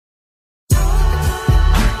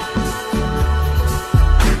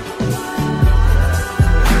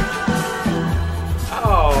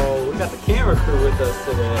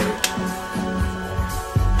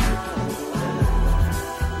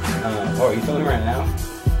filming right now?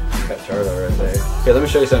 Got Charlo right there. Here, let me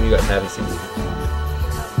show you something you guys haven't seen.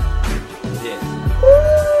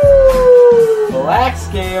 Woo! Black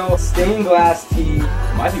scale, stained glass tee.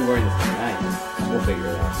 Might be wearing this tonight. We'll figure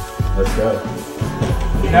it out. Let's go.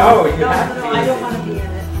 No, you have to be. I don't want to be in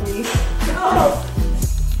it, please. No.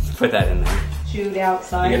 Put that in there. Shoot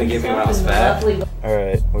outside. You're gonna give me when I was fat?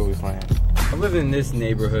 Alright, what are we playing? I lived in this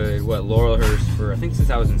neighborhood, Laurelhurst, for I think since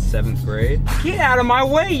I was in 7th grade. Get out of my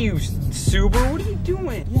way, you Subaru! What are you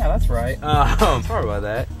doing? Yeah, that's right. Sorry about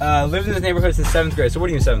that. Lived in this neighborhood since 7th grade. So what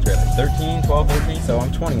are you in 7th grade? Like 13, 12, 13? So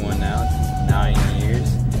I'm 21 now. It's 9 years.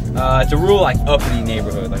 It's a real like uppity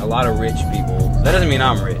neighborhood, like a lot of rich people. That doesn't mean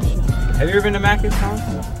I'm rich. Have you ever been to Macca's, Tom?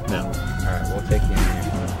 No. Alright, we'll take you in there.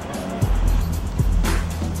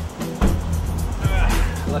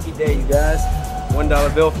 Lucky day, you guys.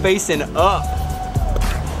 $1 bill facing up.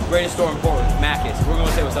 Greatest store in Portland, Macca's. We're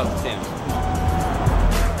gonna say what's up to Tim.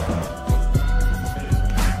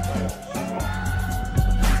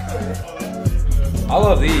 I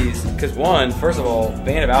love these because one, first of all,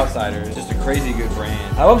 Band of Outsiders is just a crazy good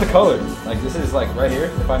brand. I love the color. Like this is like right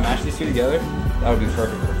here. If I match these two together, that would be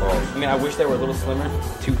perfect for fall. I mean, I wish they were a little slimmer.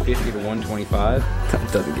 250 to 125.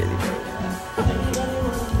 That doesn't get any better.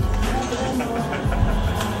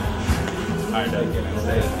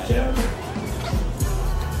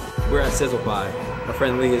 We're at Sizzle Pie. Our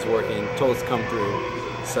friend Lee is working, told us to come through.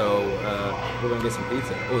 So we're gonna get some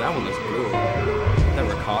pizza. Oh, that one looks good. Is that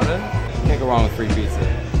ricotta? Can't go wrong with free pizza.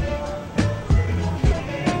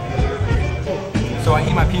 So I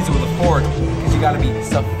eat my pizza with a fork because you gotta be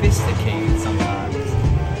sophisticated sometimes.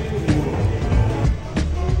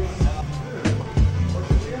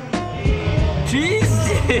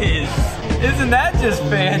 Jesus! Isn't that just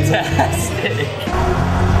fantastic?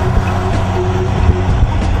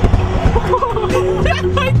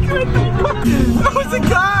 My goodness! That was a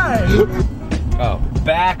guy! Oh,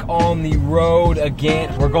 back on the road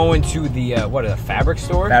again. We're going to the, what, a fabric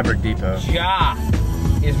store? Fabric Depot. Ja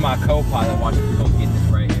is my co-pilot. Watch me go get this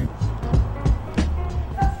right here.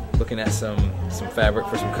 Looking at some fabric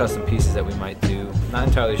for some custom pieces that we might do. Not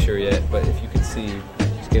entirely sure yet, but if you can see,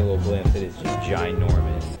 just get a little glimpse, it is just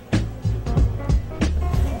ginormous.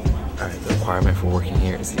 Alright, the requirement for working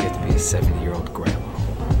here is that you have to be a 70-year-old grandma.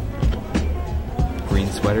 Green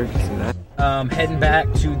sweater, you see that? Heading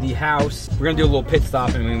back to the house. We're gonna do a little pit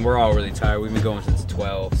stop. I mean, we're all really tired. We've been going since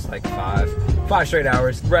 12. It's like 5 straight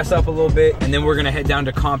hours. Rest up a little bit, and then we're gonna head down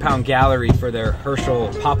to Compound Gallery for their Herschel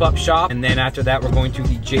pop-up shop. And then after that, we're going to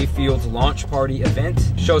the J Fields launch party event.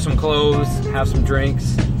 Show some clothes, have some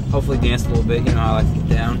drinks, hopefully dance a little bit. You know how I like to get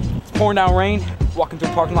down. It's pouring down rain. Walking through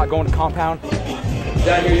the parking lot, going to Compound.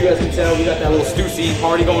 Down here, you guys can tell we got that little Stussy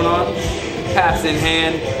party going on. Paps in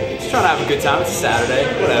hand. Just trying to have a good time. It's a Saturday.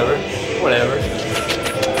 Whatever.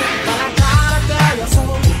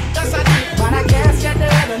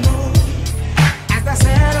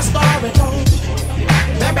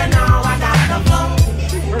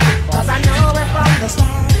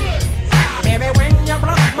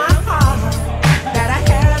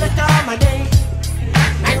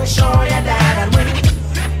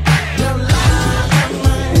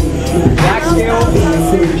 Black scale,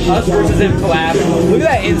 us versus them collab. Look at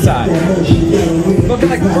that inside. Looking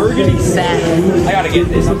like burgundy satin. I gotta get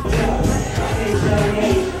this.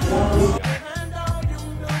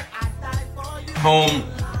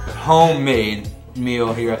 Homemade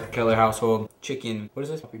meal here at the Keller household. Chicken, what is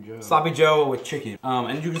this? Sloppy Joe with chicken.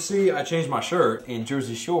 And you can see I changed my shirt in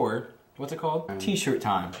Jersey Shore. What's it called? T-shirt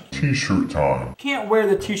time. T-shirt time. Can't wear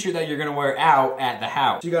the t-shirt that you're gonna wear out at the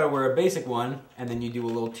house. You gotta wear a basic one, and then you do a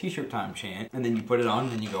little t-shirt time chant, and then you put it on,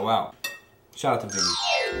 and then you go out. Shout out to Vinny.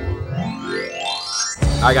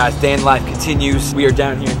 Alright guys, day in life continues. We are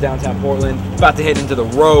down here in downtown Portland, about to head into the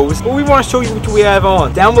Rose. But we want to show you what we have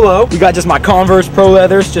on. Down below, we got just my Converse Pro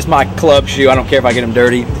Leathers, just my club shoe. I don't care if I get them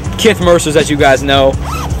dirty. Kith Mercers, as you guys know.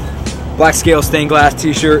 Black scale stained glass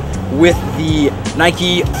t-shirt with the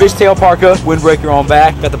Nike fishtail parka, windbreaker on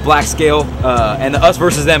back. Got the black scale and the us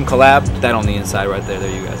versus them collab. Put that on the inside right there.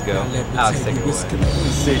 There you guys go. Alex, take it away.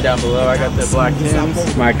 See down below, I got the black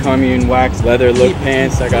Tims, my commune wax leather look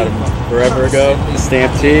pants. I got them forever ago.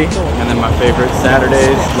 Stamp tee, and then my favorite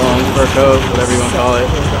Saturdays, long fur coat, whatever you want to call it.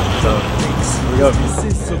 So here we go.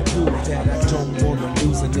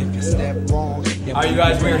 Alright you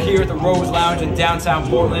guys, we are here at the Rose Lounge in downtown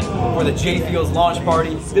Portland for the J Fields launch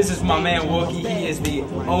party. This is my man Wookie. He is the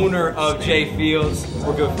owner of J Fields.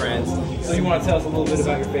 We're good friends. So you want to tell us a little bit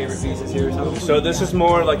about your favorite pieces here or something? So this is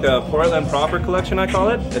more like the Portland proper collection, I call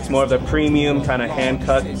it. It's more of the premium kind of hand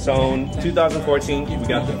cut sewn. 2014, we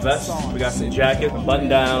got the vest, we got some jacket, button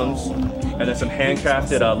downs, and then some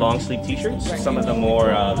handcrafted long sleeve t-shirts. Some of the more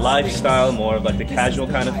lifestyle, more of like the casual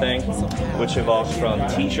kind of thing, which evolves from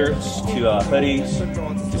t-shirts to hoodies,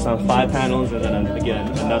 to some 5 panels, and then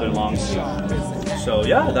again another long sleeve. So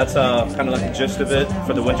yeah, that's kind of like the gist of it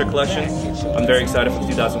for the winter collection. I'm very excited for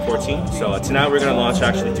 2014. So tonight we're going to launch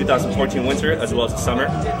actually 2014 winter as well as the summer,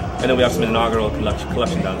 and then we have some inaugural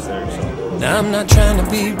collection downstairs. So. Now I'm not trying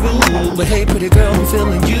to be rude, but hey pretty girl, I'm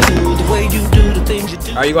feeling you, the way you do the things you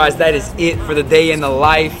do. Alright you guys, that is it for the day in the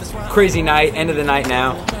life. Crazy night, end of the night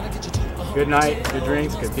now. Good night, good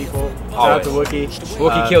drinks, good people. Shout Always. out to Wookie.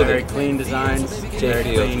 Wookie killed very it. Clean designs, very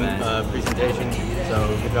Fields, clean man. presentation.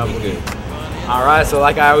 So good job, Wookie. Alright, so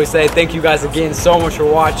like I always say, thank you guys again so much for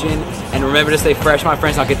watching. And remember to stay fresh, my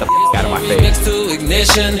friends. I'll get the out of my face. Mix to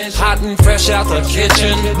ignition, hot and fresh out the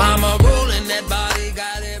kitchen. Mama rolling that body,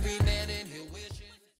 got